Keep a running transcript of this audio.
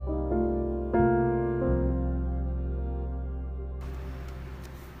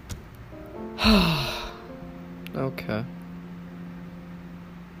Okay.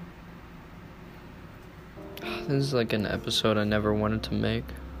 This is like an episode I never wanted to make.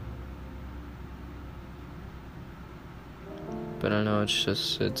 But I know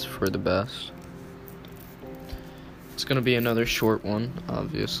it's for the best. It's gonna be another short one,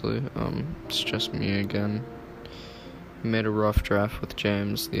 obviously. It's just me again. I made a rough draft with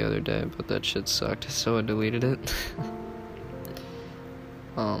James the other day, but that shit sucked, so I deleted it.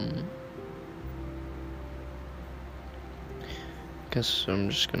 Guess I'm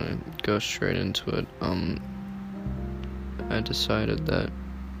just gonna go straight into it. I decided that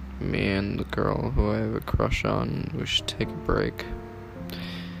me and the girl who I have a crush on, we should take a break.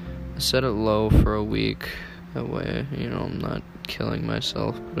 I set it low for a week, that way, I'm not killing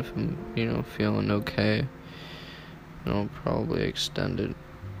myself, but if I'm, feeling okay, I'll probably extend it.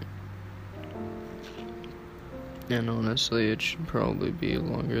 And honestly, it should probably be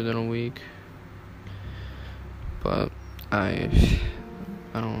longer than a week. But I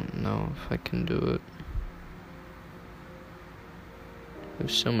don't know if I can do it. I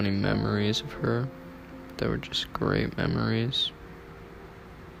have so many memories of her that were just great memories.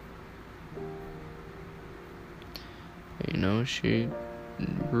 She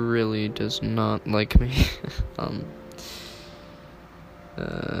really does not like me. I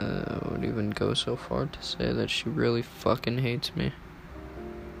would even go so far to say that she really fucking hates me.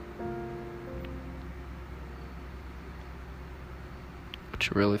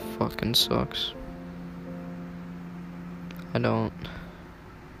 Which really fucking sucks. I don't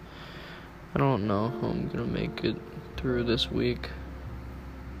know how I'm gonna make it through this week.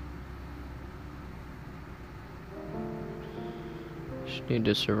 I just need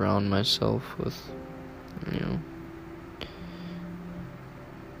to surround myself with,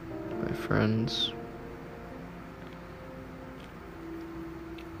 my friends.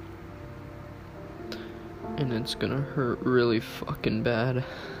 And it's gonna hurt really fucking bad.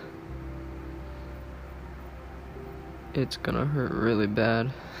 It's gonna hurt really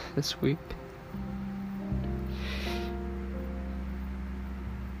bad this week.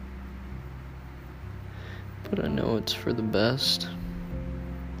 But I know it's for the best.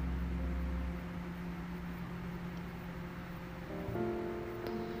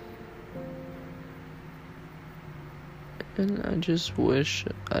 And I just wish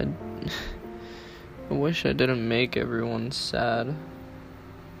I didn't make everyone sad.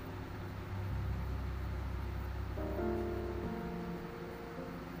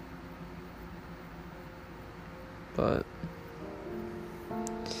 But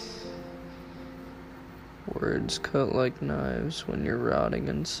words cut like knives when you're rotting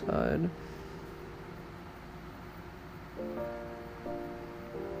inside.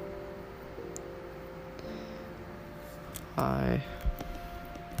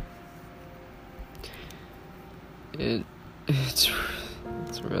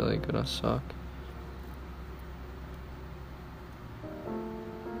 It's really gonna suck.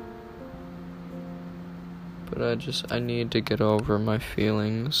 But I need to get over my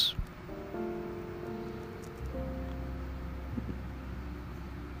feelings.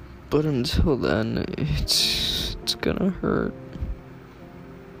 But until then, it's gonna hurt.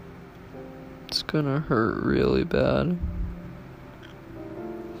 It's gonna hurt really bad.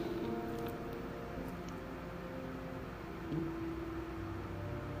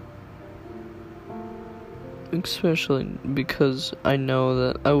 Especially because I know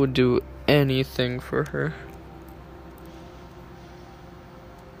that I would do anything for her.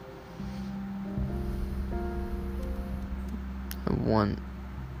 I want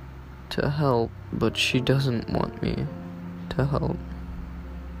to help, but she doesn't want me to help.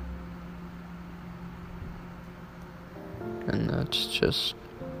 And that's just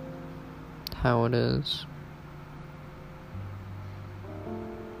how it is.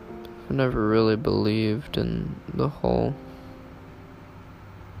 I never really believed in the whole,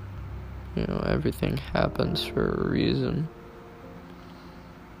 everything happens for a reason.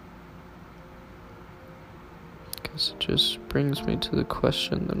 Because it just brings me to the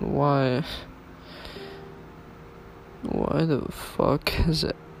question, then why the fuck has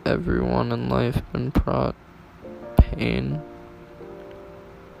everyone in life been brought pain?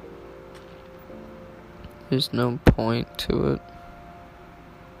 There's no point to it.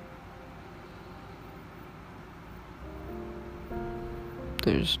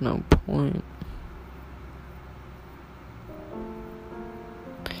 There's no point.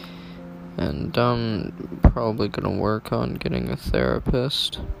 And I'm probably gonna work on getting a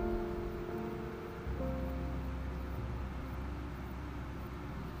therapist.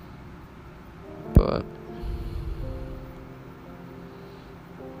 But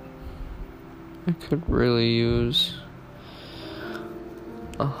I could really use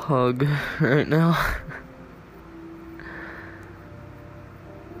a hug right now.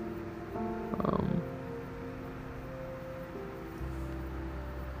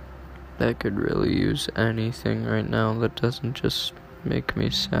 I could really use anything right now that doesn't just make me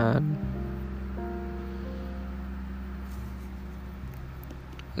sad.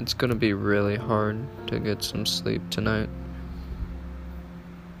 It's gonna be really hard to get some sleep tonight.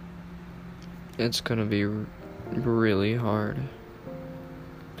 It's gonna be really hard.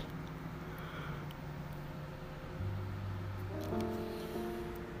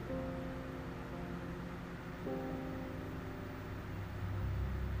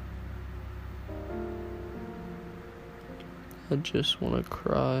 I just wanna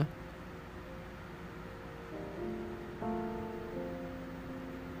cry.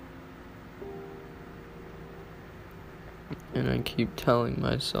 And I keep telling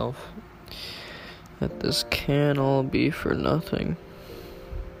myself that this can all be for nothing.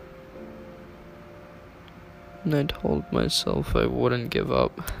 And I told myself I wouldn't give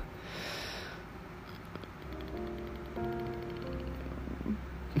up.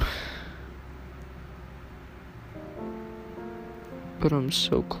 But I'm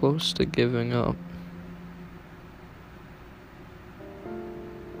so close to giving up.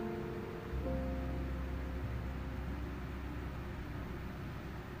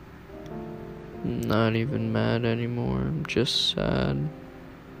 I'm not even mad anymore, I'm just sad.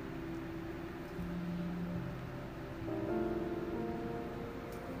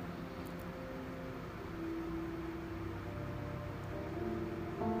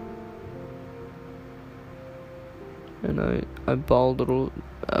 And I bottled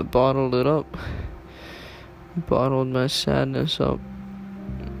it up. Bottled my sadness up.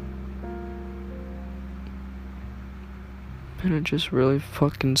 And it just really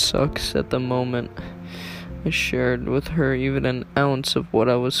fucking sucks at the moment I shared with her even an ounce of what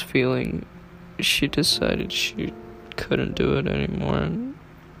I was feeling. She decided she couldn't do it anymore and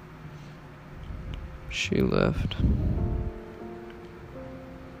she left.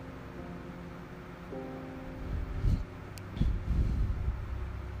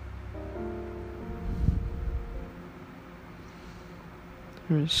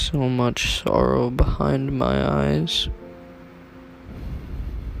 There's so much sorrow behind my eyes.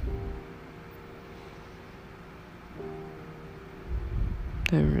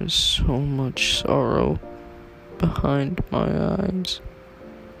 There is so much sorrow behind my eyes.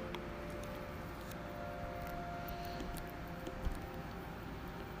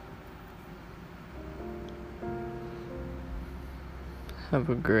 Have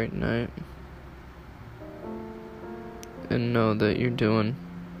a great night. And know that you're doing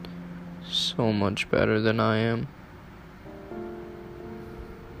so much better than I am.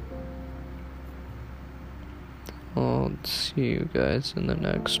 I'll see you guys in the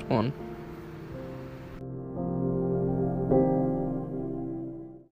next one.